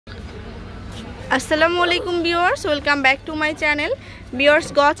আসসালামু আলাইকুম viewers, welcome back to my channel. Viewers,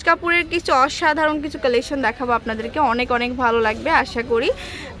 গজ কাপড়ের কিছু অসাধারণ কিছু কালেকশন দেখাবো আপনাদেরকে, অনেক অনেক ভালো লাগবে আশা করি।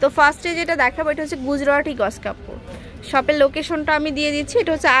 তো ফার্স্টে যেটা দেখাবো এটা হচ্ছে গুজরাটি গজ কাপড়। শপের লোকেশনটা আমি দিয়ে দিচ্ছি,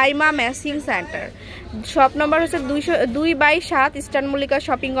 এটা হচ্ছে আইমা ম্যাচিং সেন্টার। শপ নাম্বার হচ্ছে 2/7 ইস্টার্ন মল্লিকা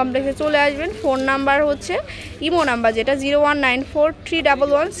শপিং কমপ্লেক্সে চলে আসবেন। ফোন নাম্বার হচ্ছে ইমো নাম্বার যেটা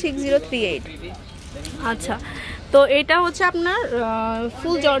 019431160338। আচ্ছা, তো এটা হচ্ছে আপনার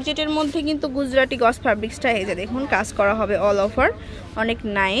ফুল জর্জেটের মধ্যে কিন্তু গুজরাটি গজ ফ্যাব্রিক্সটা এই যে দেখুন কাজ করা হবে অল ওভার, অনেক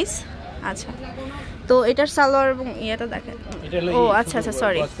নাইস। আচ্ছা, তো এটার সালোয়ার এবং ইয়েটা দেখেন। ও আচ্ছা আচ্ছা,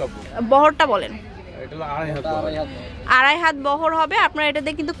 সরি, বহরটা বলেন। আড়াই হাত বহর হবে। আপনারা এটা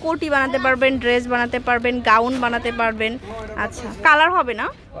দিয়ে কিন্তু কোটি বানাতে পারবেন, ড্রেস বানাতে পারবেন, গাউন বানাতে পারবেন। আচ্ছা, কালার হবে না,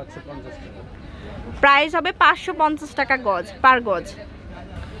 প্রাইস হবে 550 টাকা গজ পার গজ।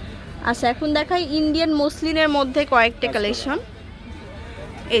 আচ্ছা, এখন দেখাই ইন্ডিয়ান মসলিনের মধ্যে কয়েকটা কালেকশন।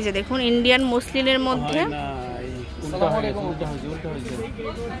 এই যে দেখুন ইন্ডিয়ান মসলিনের মধ্যে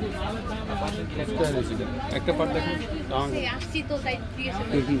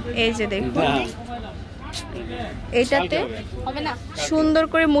এই যে দেখুন এইটাতে সুন্দর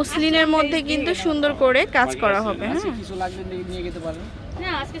করে মসলিনের মধ্যে কিন্তু সুন্দর করে কাজ করা হবে। হ্যাঁ,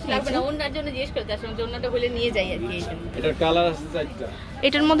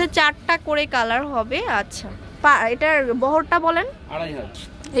 এটার মধ্যে 4টা করে কালার হবে। আচ্ছা, এটার বহরটা বলেন।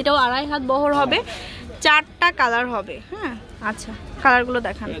 এটাও আড়াই হাত বহর হবে, 4টা কালার হবে। হ্যাঁ, আচ্ছা, কালারগুলো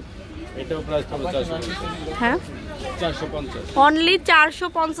দেখান। হ্যাঁ, অনলি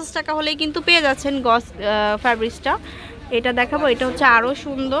 450 টাকা হলেই কিন্তু পেয়ে যাচ্ছেন গজ ফ্যাব্রিক্সটা। এটা দেখাবো, এটা হচ্ছে আরো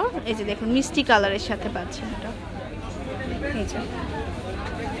সুন্দর। এই যে দেখুন মিষ্টি কালারের সাথে পাচ্ছেন, এটা এই যে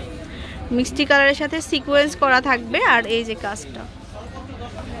মিষ্টি কালারের সাথে সিকোয়েন্স করা থাকবে। আর এই যে কাজটা,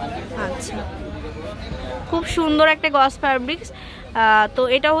 আচ্ছা, খুব সুন্দর একটা গজ ফ্যাব্রিক্স। তো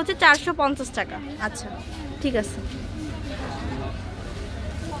এটা হচ্ছে 450 টাকা। আচ্ছা, ঠিক আছে।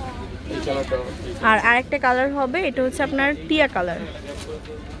 আর আরেকটা কালার হবে, এটা হচ্ছে আপনার টিয়া কালার।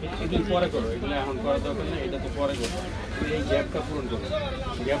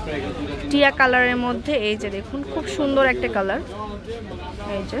 টিয়া কালারের মধ্যে এই যে দেখুন খুব সুন্দর একটা কালার,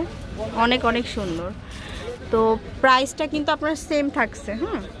 এই যে অনেক অনেক সুন্দর। তো প্রাইসটা কিন্তু আপনার সেম থাকছে।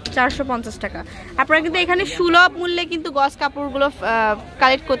 হ্যাঁ, 450 টাকা। আপনারা কিন্তু এখানে সুলভ মূল্যে কিন্তু গজ কাপড়গুলো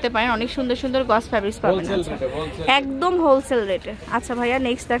কালেক্ট করতে পারেন, অনেক সুন্দর সুন্দর গজ ফ্যাব্রিক্স পাবেন একদম হোলসেল রেটে। আচ্ছা ভাইয়া,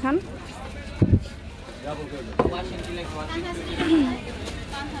 নেক্সট দেখান।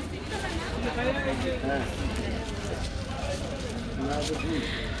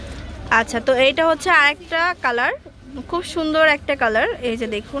 আচ্ছা, তো এইটা হচ্ছে আরেকটা কালার, খুব সুন্দর একটা কালার। এই যে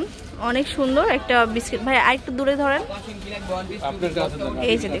দেখুন অনেক সুন্দর একটা বিস্কিট। ভাই আরেকটু দূরে ধরেন।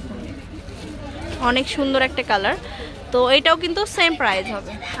 এই যে দেখুন অনেক সুন্দর একটা কালার। তো এটাও কিন্তু সেম প্রাইস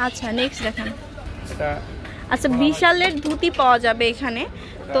হবে। আচ্ছা, নেক্সট দেখান। আচ্ছা, বিশালের ধুতি পাওয়া যাবে এখানে।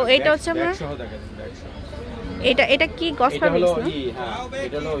 তো এটা হচ্ছে আপনার এটা কি গজ ফ্যাব্রিক্স না?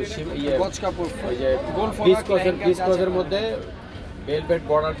 এটা হলো গজ কাপড়, ওই যে ভিসকসের মধ্যে ভেলভেট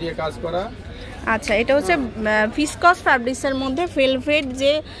বর্ডার দিয়ে কাজ করা। আচ্ছা, এটা হচ্ছে ভিসকস ফ্যাব্রিক্সের মধ্যে ভেলভেট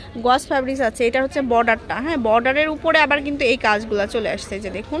যে গজ ফ্যাব্রিক্স আছে, এটা হচ্ছে বর্ডারটা। হ্যাঁ, বর্ডারের উপরে আবার কিন্তু এই কাজগুলো চলে আসছে। যে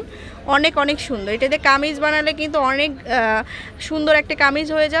দেখুন অনেক অনেক সুন্দর। এটাতে কামিজ বানালে কিন্তু অনেক সুন্দর একটা কামিজ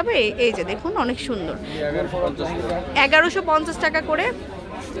হয়ে যাবে। এই যে দেখুন অনেক সুন্দর। 1150 টাকা করে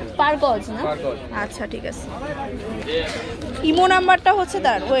পার গজ না? আচ্ছা, ঠিক আছে। ইমো নাম্বারটা হচ্ছে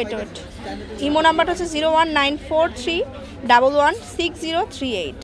ওয়েট ইমো নাম্বারটা হচ্ছে 019431160338।